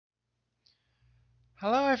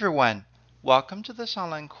Hello everyone! Welcome to this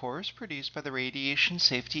online course produced by the Radiation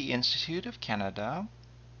Safety Institute of Canada.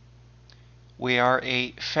 We are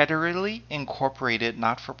a federally incorporated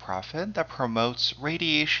not-for-profit that promotes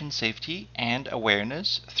radiation safety and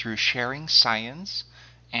awareness through sharing science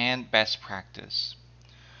and best practice.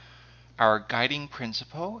 Our guiding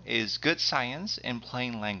principle is good science in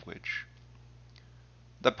plain language.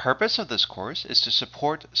 The purpose of this course is to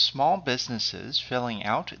support small businesses filling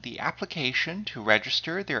out the application to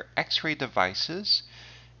register their X-ray devices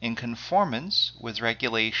in conformance with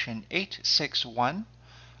Regulation 861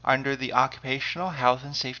 under the Occupational Health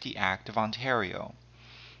and Safety Act of Ontario.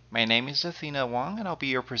 My name is Athena Wang and I'll be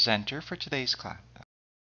your presenter for today's class.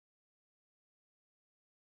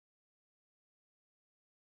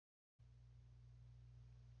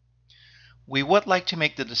 We would like to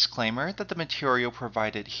make the disclaimer that the material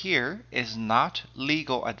provided here is not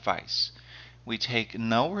legal advice. We take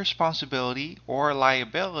no responsibility or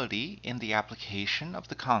liability in the application of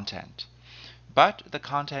the content, but the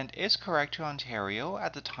content is correct to Ontario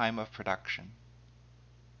at the time of production.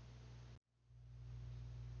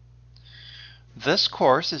 This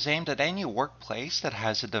course is aimed at any workplace that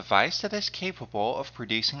has a device that is capable of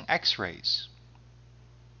producing X-rays.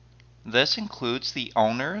 This includes the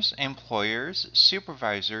owners, employers,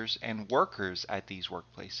 supervisors, and workers at these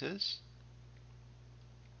workplaces.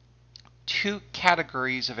 Two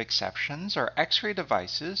categories of exceptions are X-ray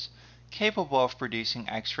devices capable of producing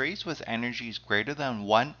X-rays with energies greater than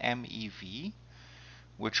 1 MeV,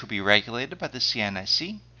 which will be regulated by the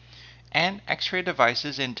CNSC, and X-ray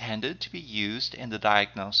devices intended to be used in the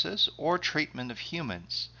diagnosis or treatment of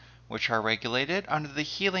humans, which are regulated under the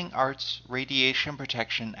Healing Arts Radiation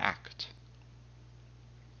Protection Act.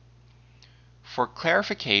 For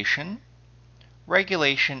clarification,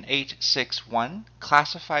 Regulation 861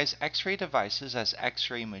 classifies X-ray devices as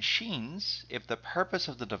X-ray machines if the purpose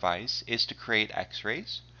of the device is to create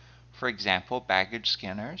X-rays, for example, baggage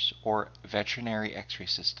scanners or veterinary X-ray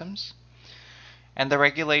systems. And the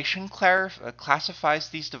regulation classifies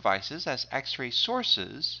these devices as X-ray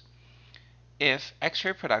sources if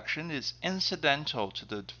X-ray production is incidental to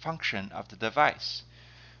the function of the device,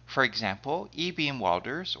 for example, e-beam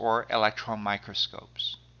welders or electron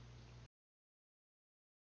microscopes.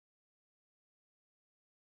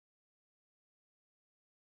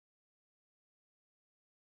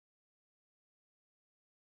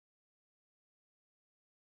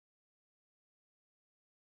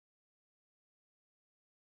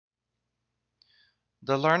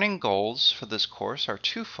 The learning goals for this course are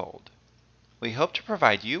twofold. We hope to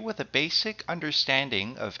provide you with a basic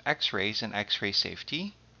understanding of X-rays and X-ray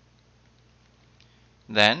safety.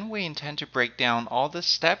 Then we intend to break down all the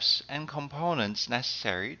steps and components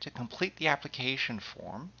necessary to complete the application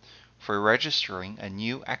form for registering a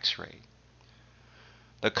new X-ray.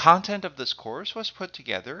 The content of this course was put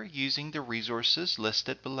together using the resources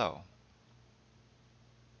listed below.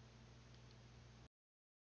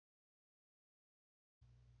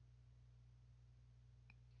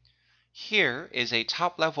 Here is a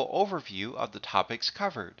top-level overview of the topics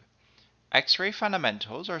covered. X-ray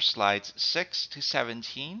fundamentals are slides 6 to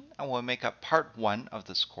 17 and will make up part 1 of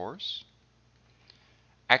this course.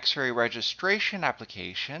 X-ray registration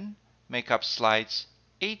application make up slides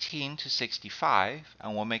 18 to 65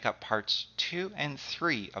 and will make up parts 2 and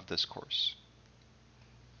 3 of this course.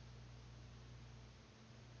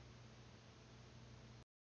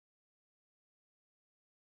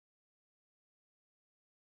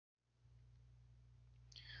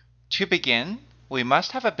 To begin, we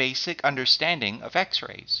must have a basic understanding of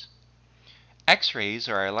X-rays. X-rays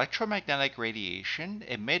are electromagnetic radiation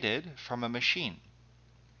emitted from a machine.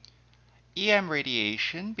 EM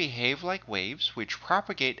radiation behave like waves which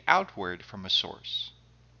propagate outward from a source.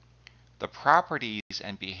 The properties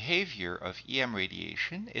and behavior of EM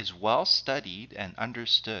radiation is well studied and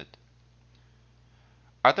understood.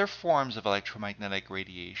 Other forms of electromagnetic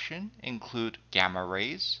radiation include gamma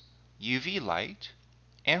rays, UV light,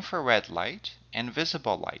 infrared light, and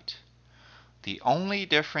visible light. The only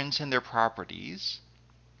difference in their properties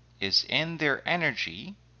is in their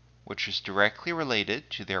energy, which is directly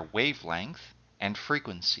related to their wavelength and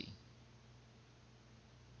frequency.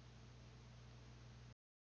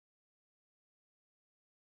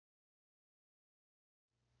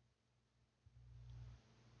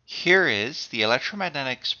 Here is the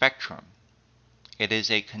electromagnetic spectrum. It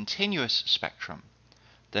is a continuous spectrum.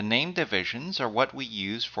 The name divisions are what we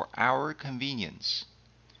use for our convenience.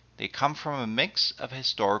 They come from a mix of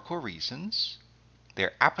historical reasons,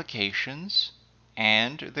 their applications,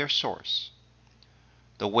 and their source.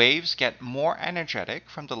 The waves get more energetic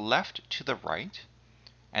from the left to the right,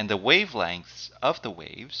 and the wavelengths of the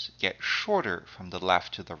waves get shorter from the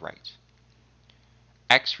left to the right.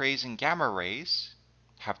 X-rays and gamma rays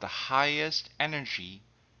have the highest energy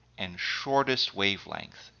and shortest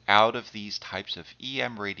wavelength out of these types of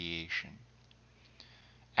EM radiation.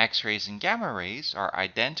 X-rays and gamma rays are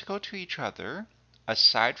identical to each other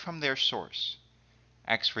aside from their source.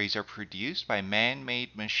 X-rays are produced by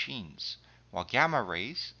man-made machines, while gamma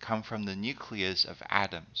rays come from the nucleus of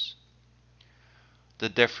atoms. The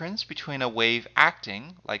difference between a wave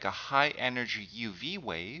acting like a high-energy UV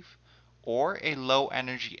wave or a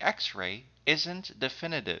low-energy X-ray isn't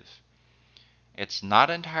definitive. It's not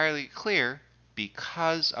entirely clear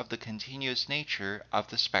because of the continuous nature of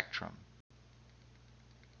the spectrum.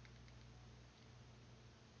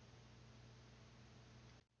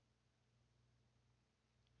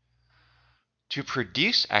 To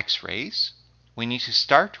produce X-rays, we need to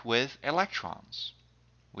start with electrons.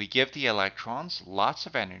 We give the electrons lots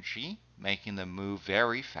of energy, making them move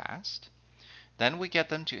very fast. Then we get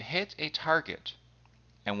them to hit a target,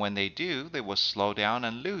 and when they do, they will slow down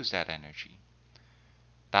and lose that energy.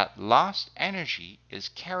 That lost energy is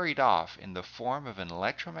carried off in the form of an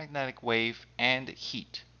electromagnetic wave and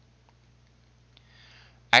heat.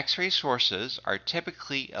 X-ray sources are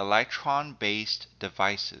typically electron-based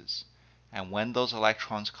devices, and when those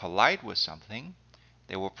electrons collide with something,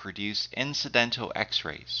 they will produce incidental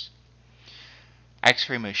X-rays.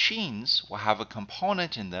 X-ray machines will have a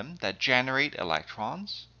component in them that generate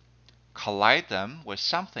electrons, collide them with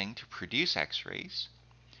something to produce X-rays,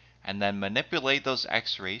 and then manipulate those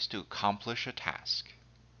X-rays to accomplish a task.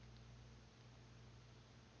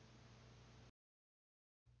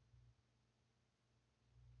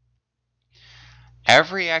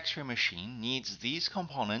 Every X-ray machine needs these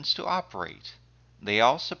components to operate. They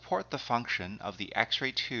all support the function of the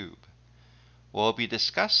X-ray tube. We'll be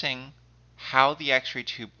discussing how the X-ray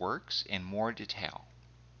tube works in more detail.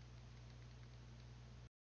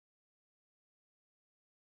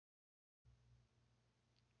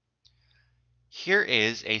 Here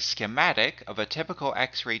is a schematic of a typical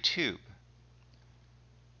X-ray tube.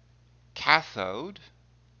 Cathode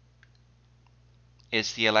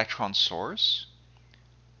is the electron source.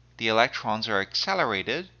 The electrons are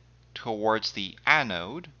accelerated towards the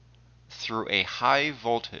anode through a high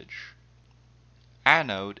voltage.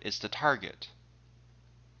 Anode is the target.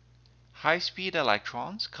 High-speed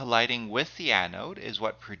electrons colliding with the anode is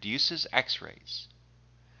what produces X-rays.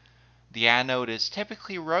 The anode is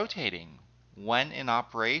typically rotating when in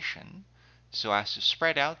operation so as to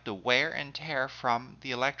spread out the wear and tear from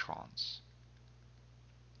the electrons.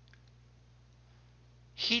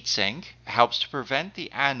 Heatsink helps to prevent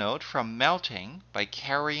the anode from melting by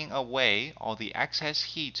carrying away all the excess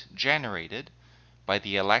heat generated by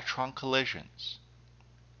the electron collisions.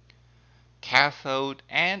 Cathode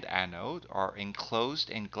and anode are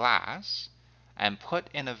enclosed in glass and put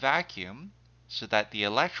in a vacuum so that the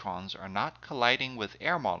electrons are not colliding with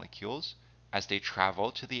air molecules as they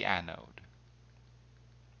travel to the anode.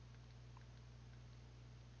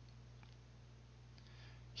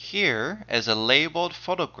 Here is a labeled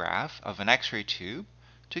photograph of an X-ray tube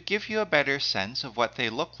to give you a better sense of what they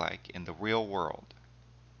look like in the real world.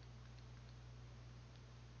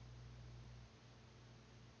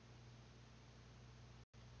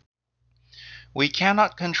 We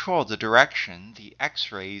cannot control the direction the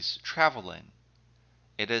X-rays travel in.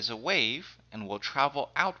 It is a wave and will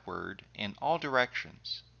travel outward in all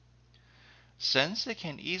directions. Since it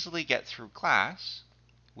can easily get through glass,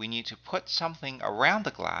 we need to put something around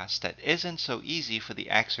the glass that isn't so easy for the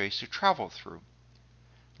X-rays to travel through.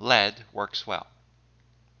 Lead works well.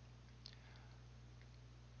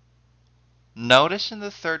 Notice in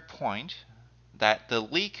the third point that the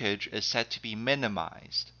leakage is said to be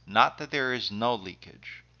minimized, not that there is no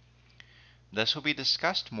leakage. This will be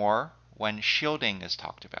discussed more when shielding is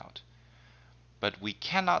talked about. But we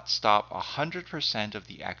cannot stop 100% of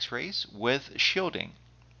the X-rays with shielding.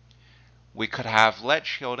 We could have lead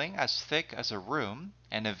shielding as thick as a room,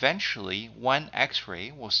 and eventually one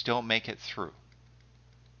X-ray will still make it through.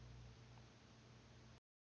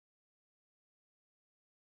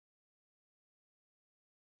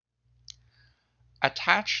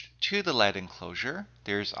 Attached to the lead enclosure,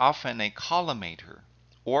 there is often a collimator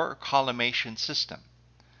or collimation system.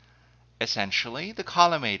 Essentially, the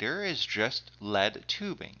collimator is just lead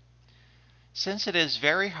tubing. Since it is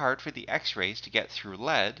very hard for the X-rays to get through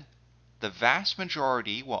lead, the vast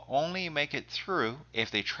majority will only make it through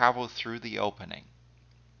if they travel through the opening.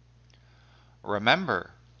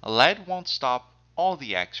 Remember, lead won't stop all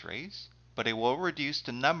the X-rays, but it will reduce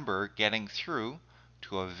the number getting through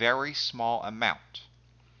to a very small amount.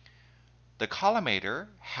 The collimator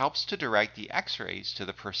helps to direct the X-rays to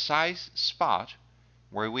the precise spot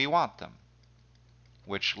where we want them,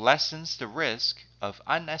 which lessens the risk of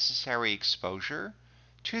unnecessary exposure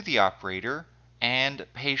to the operator and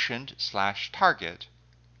patient/target,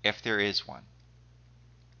 if there is one.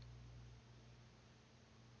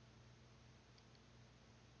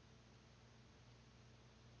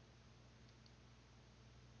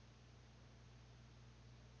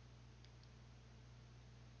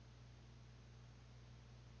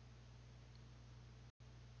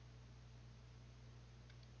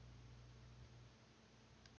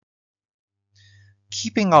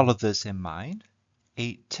 Keeping all of this in mind,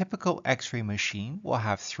 a typical X-ray machine will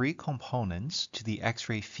have three components to the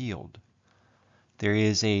X-ray field. There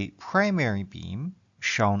is a primary beam,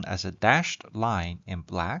 shown as a dashed line in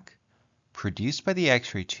black, produced by the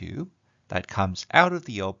X-ray tube that comes out of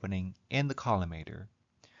the opening in the collimator.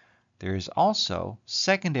 There is also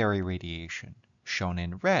secondary radiation, shown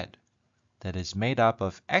in red, that is made up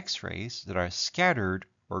of X-rays that are scattered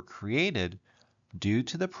or created due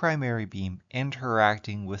to the primary beam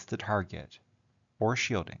interacting with the target, or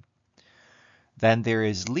shielding. Then there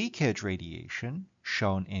is leakage radiation,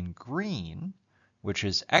 shown in green, which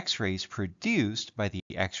is X-rays produced by the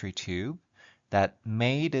X-ray tube that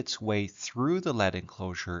made its way through the lead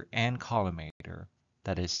enclosure and collimator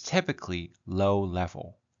that is typically low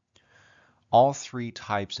level. All three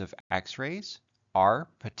types of X-rays are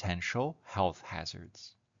potential health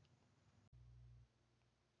hazards.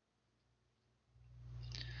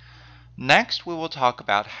 Next, we will talk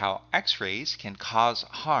about how X-rays can cause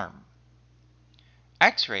harm.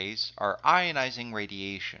 X-rays are ionizing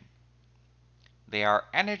radiation. They are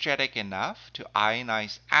energetic enough to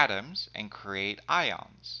ionize atoms and create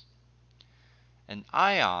ions. An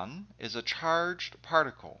ion is a charged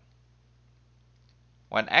particle.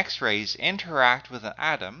 When X-rays interact with an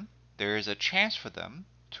atom, there is a chance for them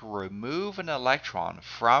to remove an electron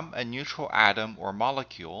from a neutral atom or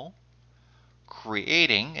molecule,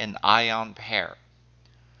 creating an ion pair.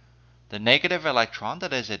 The negative electron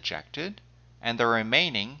that is ejected and the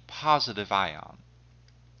remaining positive ion.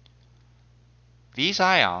 These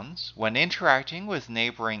ions, when interacting with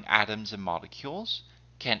neighboring atoms and molecules,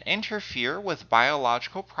 can interfere with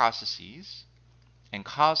biological processes and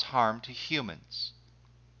cause harm to humans.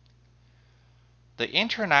 The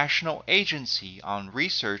International Agency on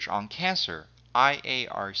Research on Cancer,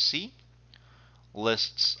 IARC,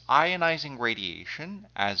 lists ionizing radiation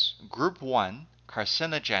as Group 1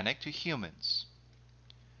 carcinogenic to humans.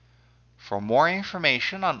 For more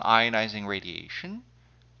information on ionizing radiation,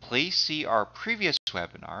 please see our previous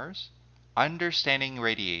webinars, Understanding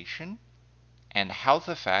Radiation and Health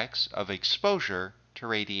Effects of Exposure to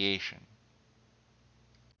Radiation.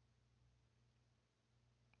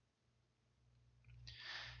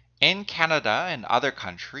 In Canada and other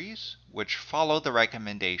countries which follow the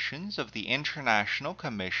recommendations of the International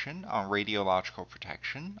Commission on Radiological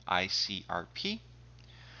Protection, ICRP,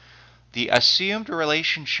 the assumed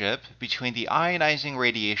relationship between the ionizing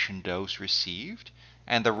radiation dose received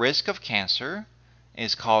and the risk of cancer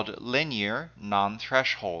is called linear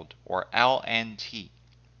non-threshold, or LNT.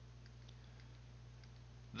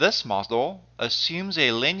 This model assumes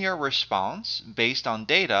a linear response based on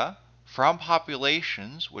data from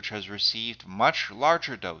populations which has received much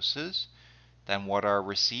larger doses than what are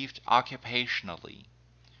received occupationally,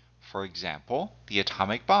 for example, the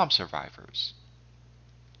atomic bomb survivors.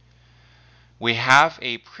 We have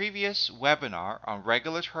a previous webinar on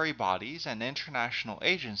regulatory bodies and international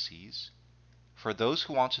agencies for those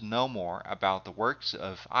who want to know more about the works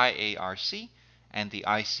of IARC and the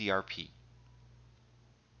ICRP.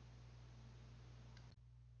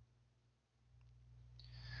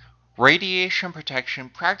 Radiation protection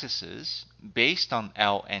practices based on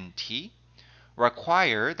LNT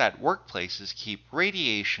require that workplaces keep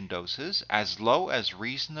radiation doses as low as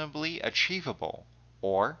reasonably achievable,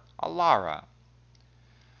 or ALARA.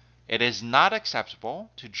 It is not acceptable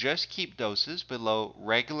to just keep doses below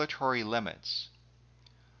regulatory limits.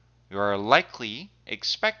 You are likely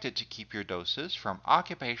expected to keep your doses from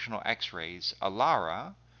occupational X-rays,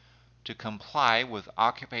 ALARA, to comply with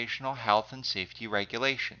occupational health and safety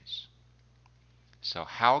regulations. So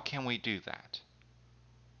how can we do that?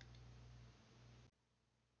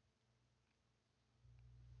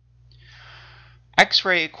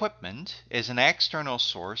 X-ray equipment is an external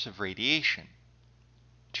source of radiation.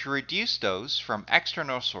 To reduce dose from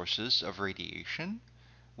external sources of radiation,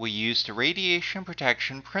 we use the radiation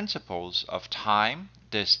protection principles of time,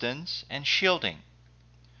 distance, and shielding.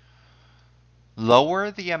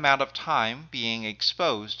 Lower the amount of time being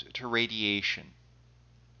exposed to radiation.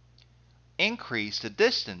 increase the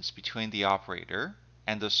distance between the operator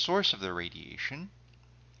and the source of the radiation,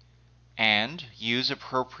 and use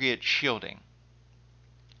appropriate shielding.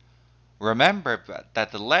 Remember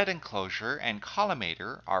that the lead enclosure and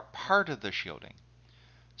collimator are part of the shielding,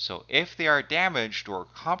 so if they are damaged or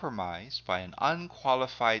compromised by an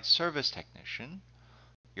unqualified service technician,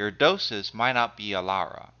 your doses might not be a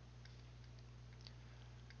Lara.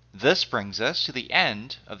 This brings us to the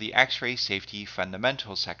end of the X-ray Safety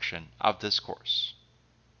Fundamentals section of this course.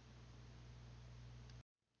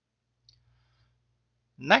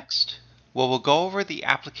 Next, we will go over the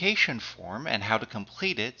application form and how to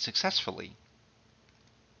complete it successfully.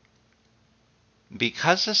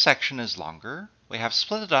 Because this section is longer, we have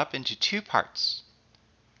split it up into two parts.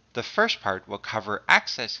 The first part will cover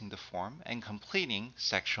accessing the form and completing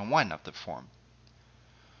Section 1 of the form.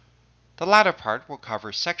 The latter part will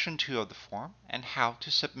cover Section 2 of the form and how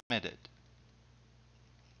to submit it.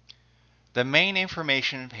 The main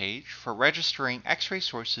information page for registering X-ray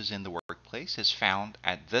sources in the workplace is found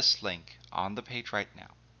at this link on the page right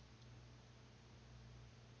now.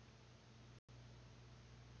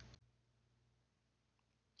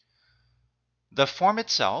 The form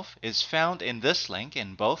itself is found in this link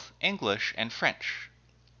in both English and French.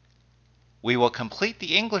 We will complete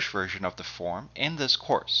the English version of the form in this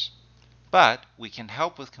course, but we can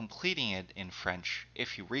help with completing it in French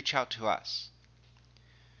if you reach out to us.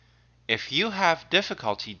 If you have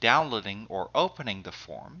difficulty downloading or opening the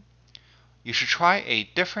form, you should try a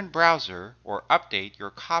different browser or update your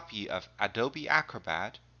copy of Adobe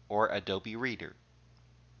Acrobat or Adobe Reader.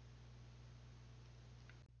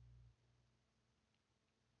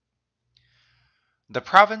 The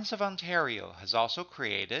province of Ontario has also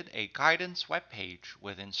created a guidance webpage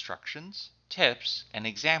with instructions, tips, and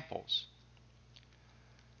examples.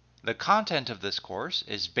 The content of this course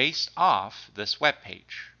is based off this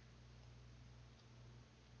webpage.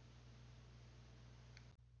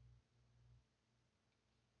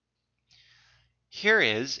 Here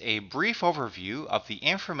is a brief overview of the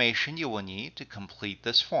information you will need to complete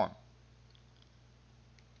this form.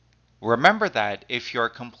 Remember that if you are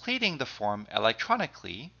completing the form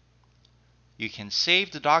electronically, you can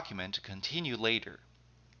save the document to continue later.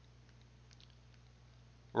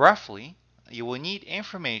 Roughly, you will need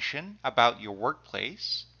information about your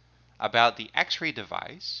workplace, about the X-ray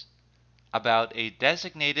device, about a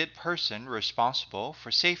designated person responsible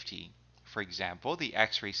for safety, for example, the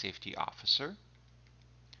X-ray safety officer,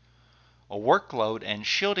 a workload and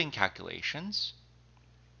shielding calculations,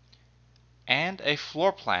 and a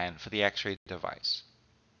floor plan for the X-ray device.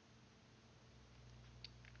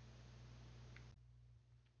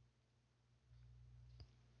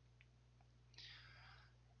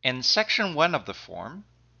 In Section 1 of the form,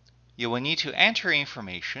 you will need to enter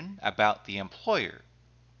information about the employer.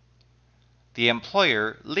 The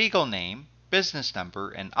employer legal name, business number,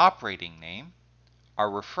 and operating name are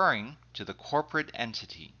referring to the corporate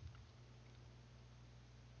entity.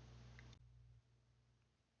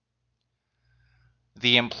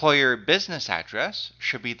 The employer business address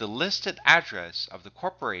should be the listed address of the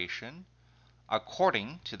corporation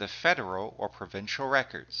according to the federal or provincial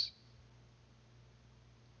records.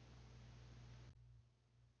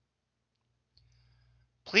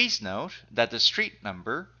 Please note that the street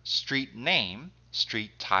number, street name,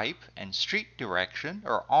 street type, and street direction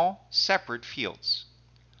are all separate fields.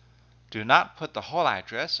 Do not put the whole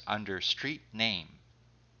address under street name.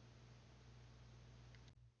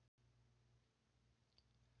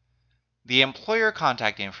 The employer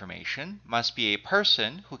contact information must be a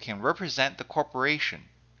person who can represent the corporation.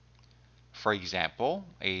 For example,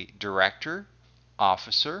 a director,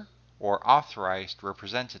 officer, or authorized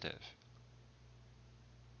representative.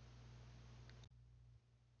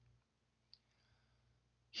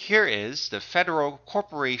 Here is the Federal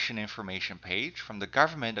Corporation Information page from the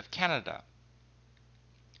Government of Canada.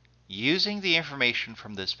 Using the information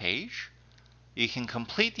from this page, you can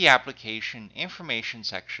complete the application information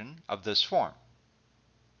section of this form.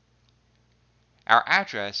 Our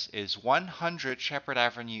address is 100 Shepherd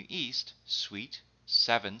Avenue East, Suite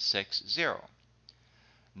 760.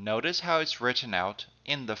 Notice how it's written out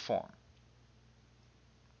in the form.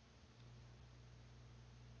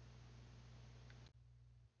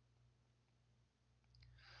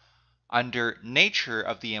 Under Nature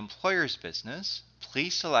of the employer's business,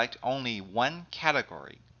 please select only one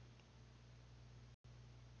category.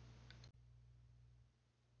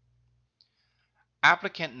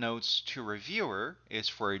 Applicant Notes to Reviewer is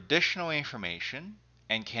for additional information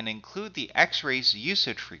and can include the X-ray's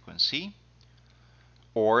usage frequency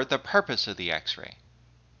or the purpose of the X-ray.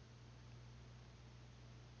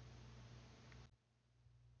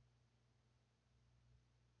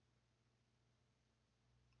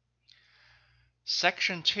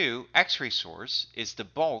 Section 2 X-ray source is the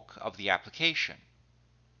bulk of the application.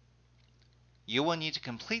 You will need to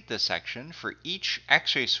complete this section for each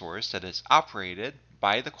X-ray source that is operated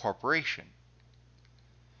by the corporation.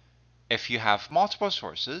 If you have multiple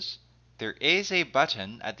sources, there is a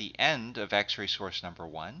button at the end of X-ray source number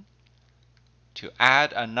 1 to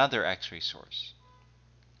add another X-ray source.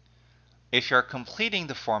 If you are completing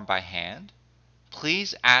the form by hand,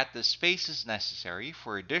 please add the spaces necessary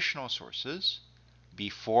for additional sources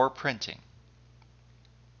before printing.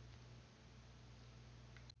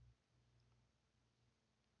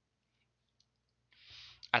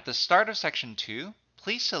 At the start of Section 2,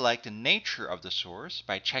 please select the nature of the source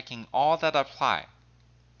by checking all that apply.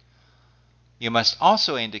 You must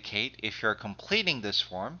also indicate if you are completing this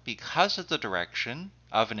form because of the direction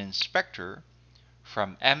of an inspector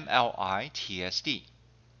from MLI-TSD.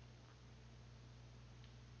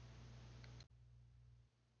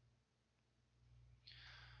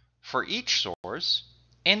 For each source,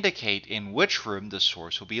 indicate in which room the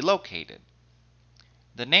source will be located.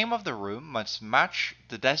 The name of the room must match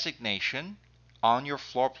the designation on your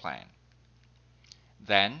floor plan.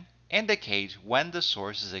 Then, indicate when the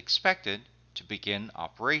source is expected to begin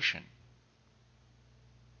operation.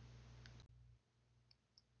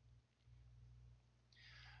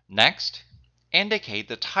 Next, indicate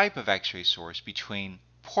the type of X-ray source between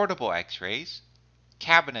portable X-rays,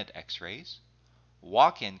 cabinet X-rays,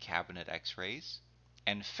 walk-in cabinet X-rays,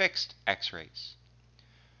 and fixed X-rays.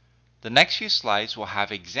 The next few slides will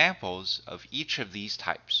have examples of each of these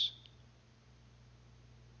types.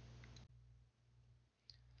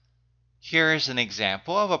 Here is an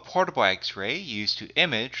example of a portable X-ray used to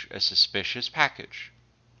image a suspicious package.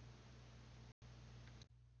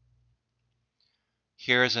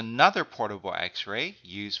 Here is another portable X-ray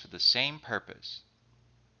used for the same purpose.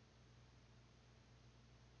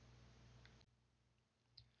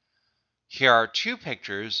 Here are two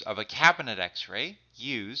pictures of a cabinet X-ray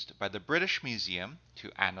used by the British Museum to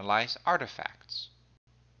analyze artifacts.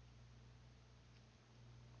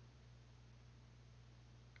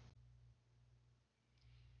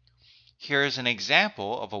 Here is an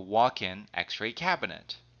example of a walk-in X-ray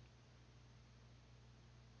cabinet.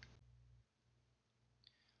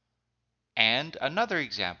 And another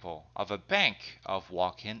example of a bank of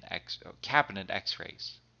walk-in cabinet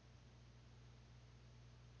X-rays.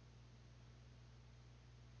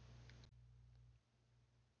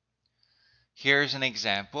 Here's an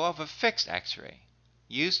example of a fixed X-ray,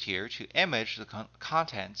 used here to image the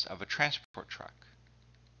contents of a transport truck.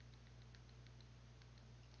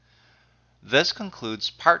 This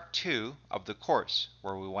concludes part 2 of the course,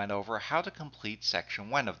 where we went over how to complete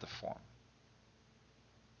section 1 of the form.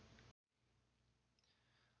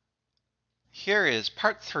 Here is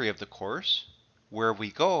part 3 of the course, where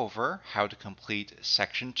we go over how to complete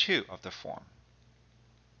section 2 of the form.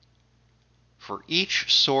 For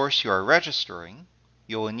each source you are registering,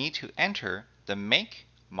 you will need to enter the make,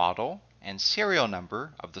 model, and serial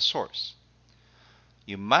number of the source.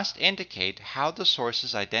 You must indicate how the source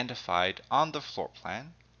is identified on the floor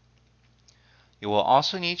plan. You will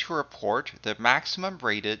also need to report the maximum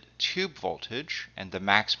rated tube voltage and the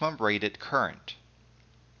maximum rated current.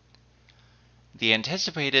 The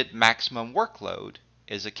anticipated maximum workload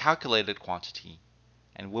is a calculated quantity,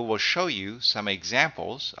 and we will show you some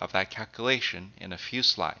examples of that calculation in a few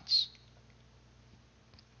slides.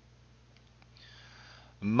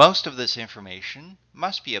 Most of this information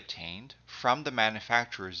must be obtained from the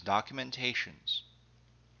manufacturer's documentations.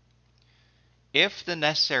 If the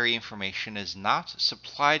necessary information is not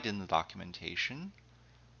supplied in the documentation,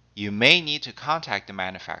 you may need to contact the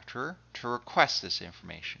manufacturer to request this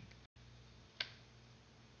information.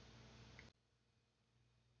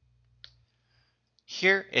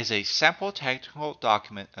 Here is a sample technical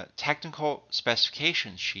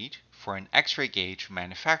specification sheet for an X-ray gauge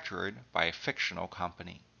manufactured by a fictional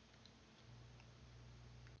company.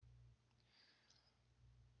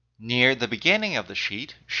 Near the beginning of the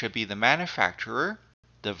sheet should be the manufacturer,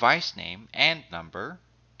 device name and number,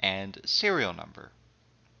 and serial number.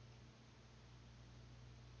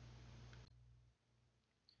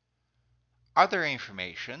 Other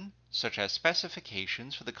information, such as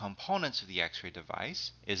specifications for the components of the X-ray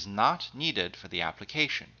device, is not needed for the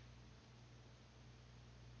application.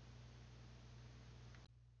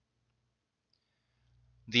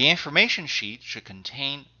 The information sheet should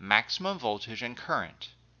contain maximum voltage and current.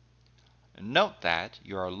 Note that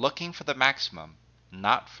you are looking for the maximum,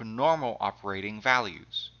 not for normal operating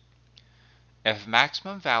values. If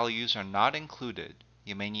maximum values are not included,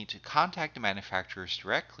 you may need to contact the manufacturers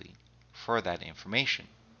directly for that information.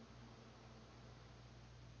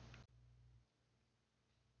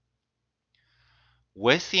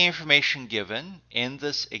 With the information given in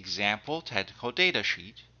this example technical data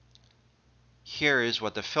sheet, here is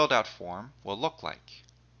what the filled out form will look like.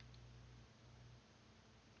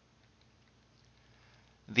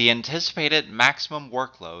 The anticipated maximum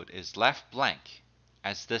workload is left blank,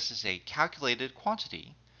 as this is a calculated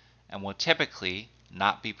quantity and will typically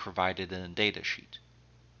not be provided in a data sheet.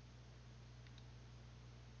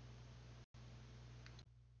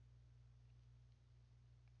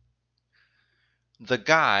 The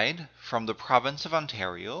guide from the province of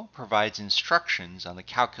Ontario provides instructions on the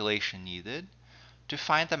calculation needed to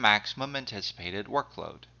find the maximum anticipated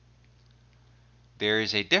workload. There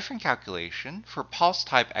is a different calculation for pulse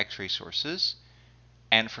type X-ray sources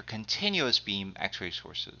and for continuous beam X-ray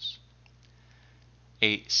sources.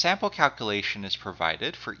 A sample calculation is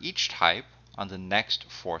provided for each type on the next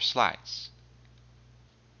 4 slides.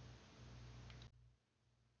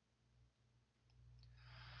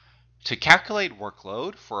 To calculate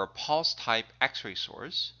workload for a pulse type X-ray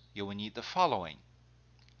source, you will need the following.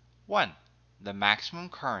 1. The maximum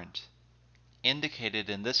current, indicated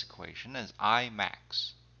in this equation as I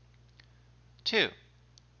max. 2.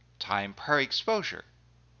 Time per exposure,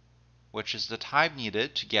 which is the time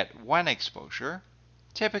needed to get one exposure,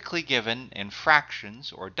 typically given in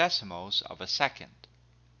fractions or decimals of a second.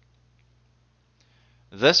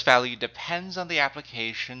 This value depends on the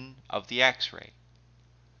application of the X-ray.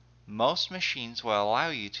 Most machines will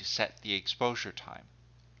allow you to set the exposure time.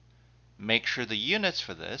 Make sure the units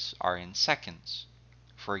for this are in seconds.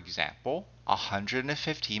 For example,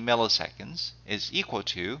 150 milliseconds is equal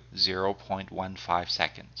to 0.15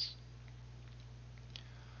 seconds.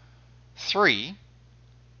 3.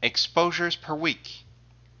 Exposures per week,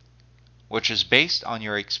 which is based on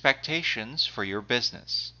your expectations for your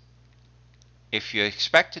business. If you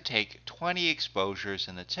expect to take 20 exposures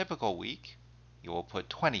in a typical week, you will put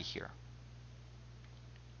 20 here.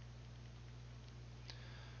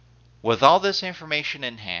 With all this information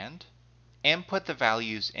in hand, input the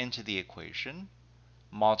values into the equation,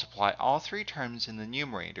 multiply all 3 terms in the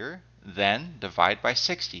numerator, then divide by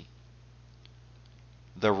 60.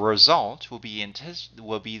 The result will be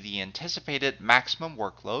the anticipated maximum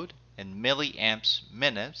workload in milliamps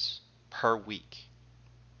minutes per week.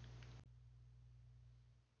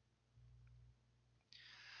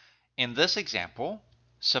 In this example,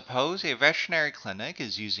 suppose a veterinary clinic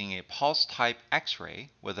is using a pulse type X-ray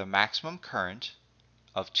with a maximum current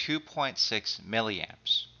of 2.6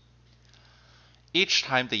 milliamps. Each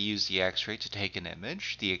time they use the X-ray to take an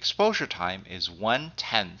image, the exposure time is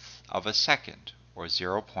 1/10 of a second, or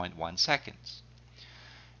 0.1 seconds.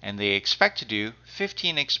 And they expect to do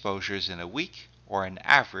 15 exposures in a week, or an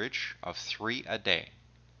average of 3 a day.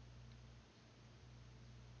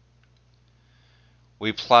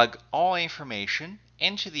 We plug all information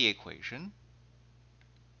into the equation,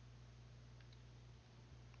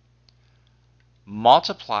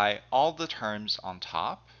 multiply all the terms on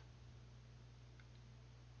top,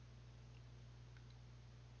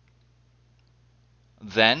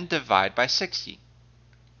 then divide by 60.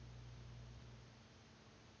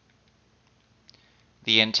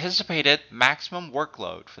 The anticipated maximum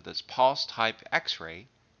workload for this pulse type X-ray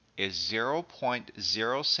is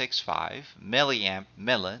 0.065 milliamp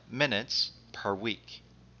minutes per week.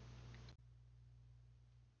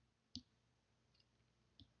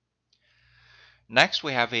 Next,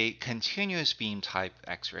 we have a continuous beam type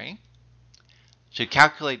X-ray. To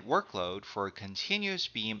calculate workload for a continuous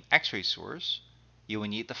beam X-ray source, you will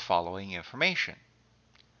need the following information.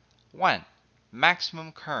 1.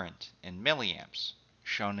 Maximum current in milliamps,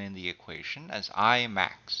 shown in the equation as I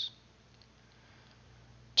max.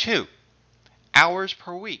 2. Hours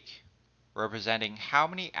per week, representing how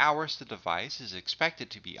many hours the device is expected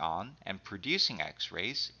to be on and producing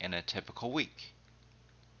X-rays in a typical week.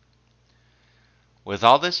 With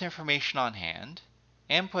all this information on hand,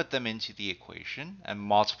 input them into the equation and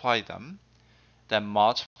multiply them, then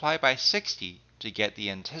multiply by 60 to get the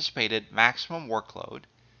anticipated maximum workload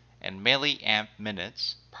in milliamp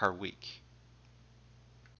minutes per week.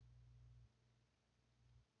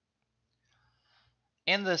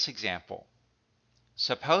 In this example,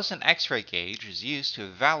 suppose an X-ray gauge is used to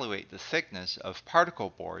evaluate the thickness of particle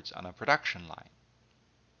boards on a production line.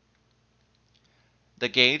 The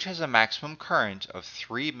gauge has a maximum current of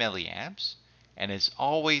 3 milliamps and is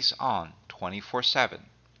always on 24/7.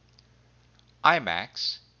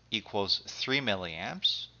 Imax equals 3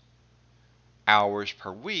 milliamps. Hours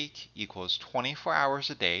per week equals 24 hours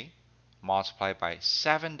a day multiplied by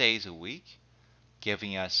 7 days a week,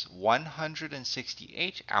 giving us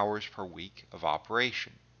 168 hours per week of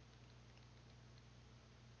operation.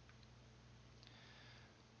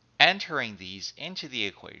 entering these into the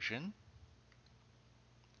equation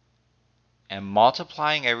and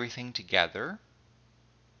multiplying everything together,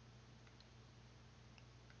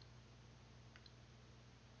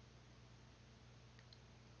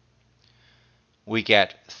 we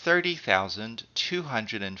get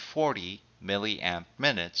 30,240 milliamp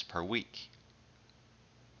minutes per week.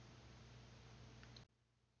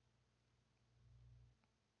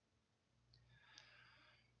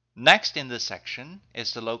 Next in this section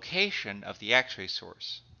is the location of the X-ray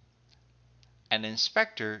source. An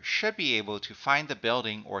inspector should be able to find the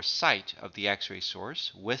building or site of the X-ray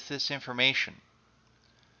source with this information.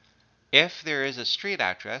 If there is a street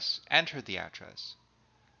address, enter the address.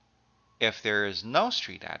 If there is no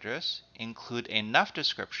street address, include enough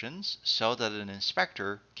descriptions so that an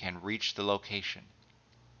inspector can reach the location.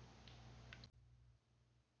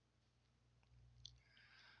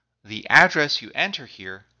 The address you enter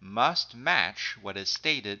here must match what is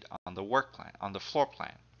stated on the work plan, on the floor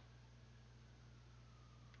plan.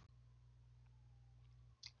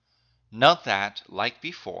 Note that, like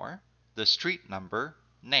before, the street number,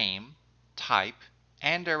 name, type,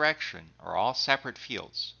 and direction are all separate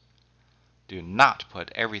fields. Do not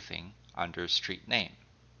put everything under street name.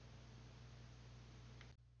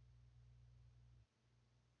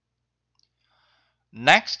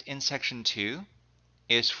 Next in section 2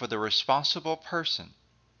 is for the responsible person.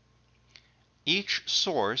 Each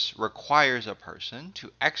source requires a person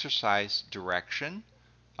to exercise direction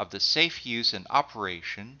of the safe use and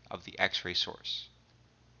operation of the X-ray source.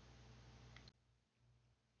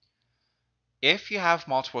 If you have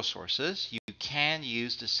multiple sources, you can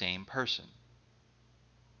use the same person.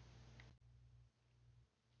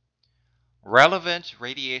 Relevant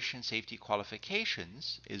radiation safety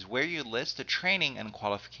qualifications is where you list the training and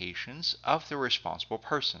qualifications of the responsible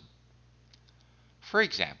person. For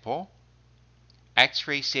example,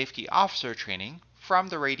 X-ray Safety Officer training from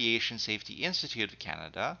the Radiation Safety Institute of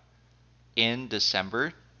Canada in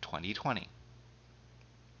December 2020.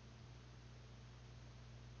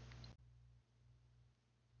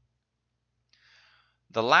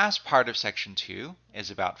 The last part of Section 2 is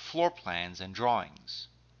about floor plans and drawings.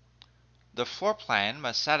 The floor plan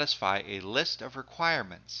must satisfy a list of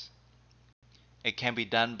requirements. It can be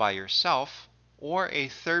done by yourself or a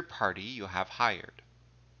third party you have hired.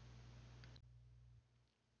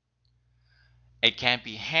 It can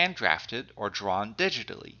be hand drafted or drawn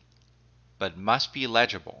digitally, but must be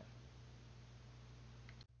legible.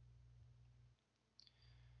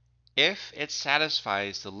 If it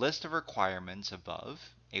satisfies the list of requirements above,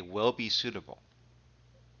 it will be suitable.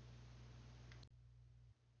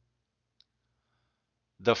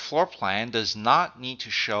 The floor plan does not need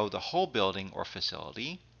to show the whole building or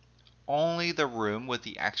facility, only the room with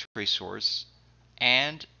the X-ray source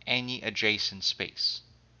and any adjacent space.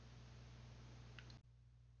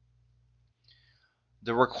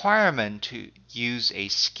 The requirement to use a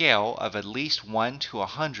scale of at least 1 to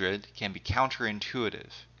 100 can be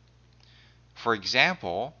counterintuitive. For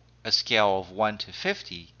example, a scale of 1 to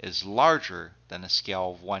 50 is larger than a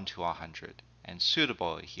scale of 1 to 100 and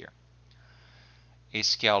suitable here. A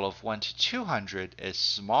scale of 1 to 200 is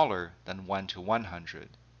smaller than 1 to 100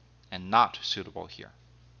 and not suitable here.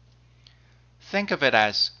 Think of it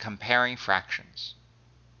as comparing fractions.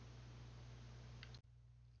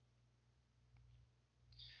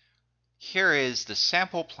 Here is the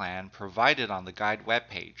sample plan provided on the guide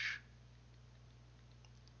webpage.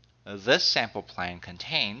 This sample plan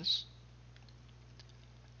contains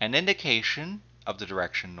an indication of the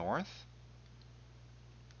direction north,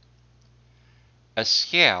 a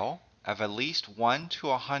scale of at least 1 to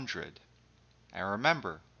 100, and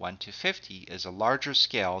remember, 1 to 50 is a larger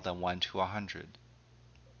scale than 1 to 100.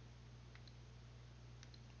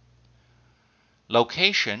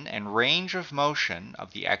 Location and range of motion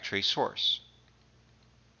of the X-ray source.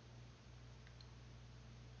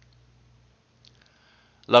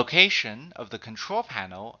 Location of the control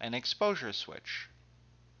panel and exposure switch.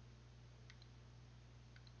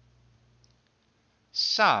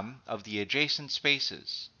 Sum of the adjacent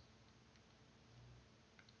spaces.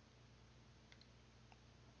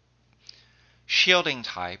 Shielding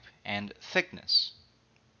type and thickness.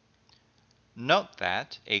 Note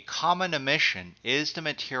that a common omission is the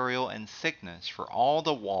material and thickness for all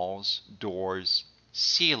the walls, doors,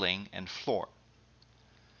 ceiling, and floor.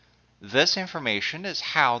 This information is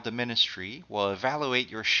how the ministry will evaluate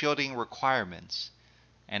your shielding requirements,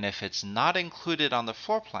 and if it's not included on the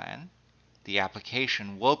floor plan, the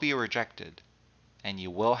application will be rejected, and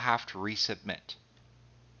you will have to resubmit.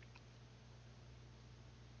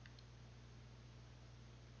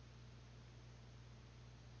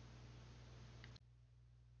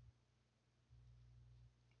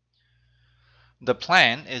 The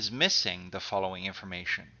plan is missing the following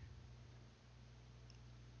information: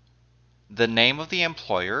 the name of the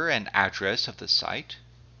employer and address of the site,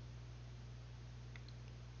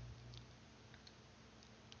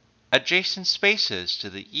 adjacent spaces to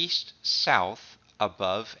the east, south,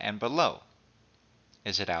 above, and below.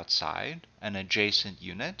 Is it outside, an adjacent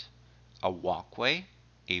unit, a walkway,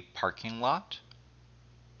 a parking lot?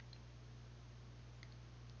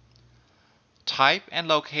 Type and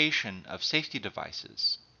location of safety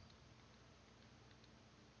devices.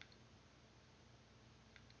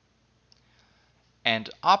 And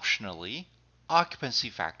optionally, occupancy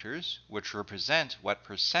factors, which represent what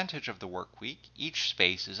percentage of the work week each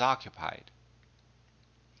space is occupied.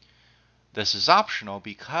 This is optional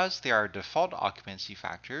because there are default occupancy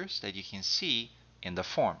factors that you can see in the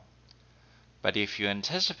form. But if you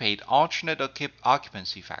anticipate alternate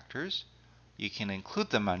occupancy factors, you can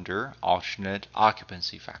include them under alternate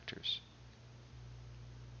occupancy factors.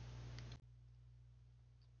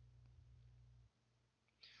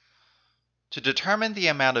 To determine the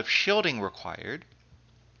amount of shielding required,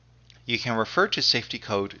 you can refer to Safety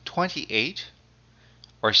Code 28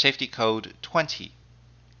 or Safety Code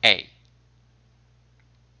 20A.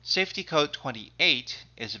 Safety Code 28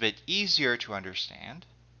 is a bit easier to understand,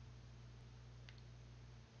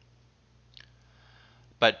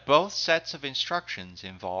 but both sets of instructions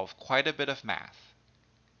involve quite a bit of math.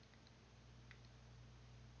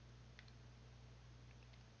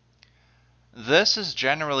 This is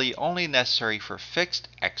generally only necessary for fixed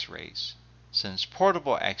X-rays, since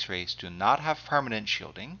portable X-rays do not have permanent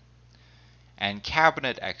shielding, and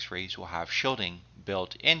cabinet X-rays will have shielding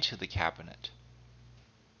built into the cabinet.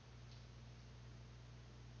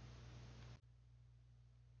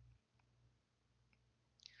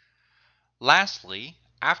 Lastly,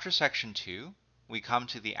 after Section 2, we come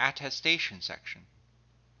to the attestation section.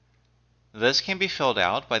 This can be filled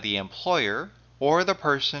out by the employer or the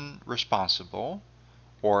person responsible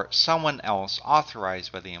or someone else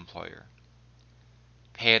authorized by the employer.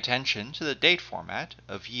 Pay attention to the date format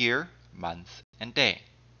of year, month, and day.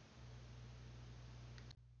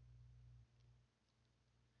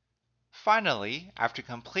 Finally, after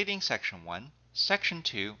completing Section 1, Section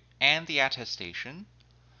 2, and the attestation,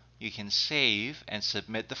 you can save and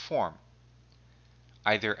submit the form,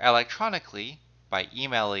 either electronically by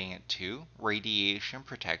emailing it to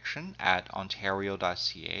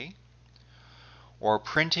radiationprotection@ontario.ca, or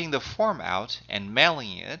printing the form out and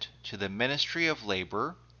mailing it to the Ministry of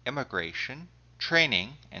Labor, Immigration,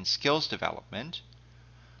 Training, and Skills Development,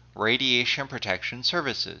 Radiation Protection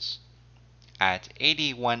Services, at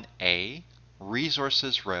 81A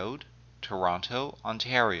Resources Road, Toronto,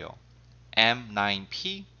 Ontario,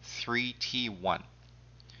 M9P3T1.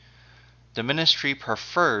 The Ministry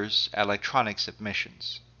prefers electronic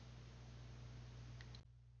submissions.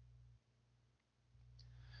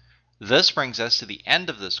 This brings us to the end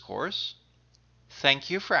of this course. Thank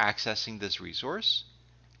you for accessing this resource.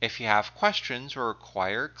 If you have questions or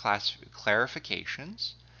require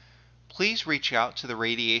clarifications, please reach out to the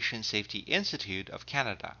Radiation Safety Institute of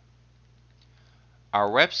Canada. Our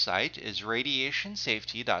website is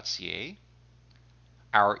radiationsafety.ca.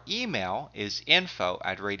 Our email is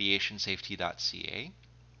info@radiationsafety.ca.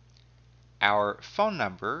 Our phone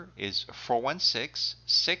number is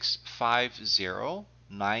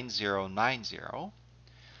 416-650-9090.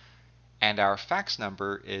 And our fax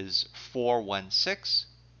number is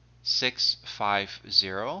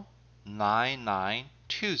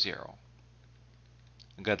 416-650-9920.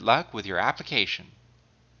 Good luck with your application.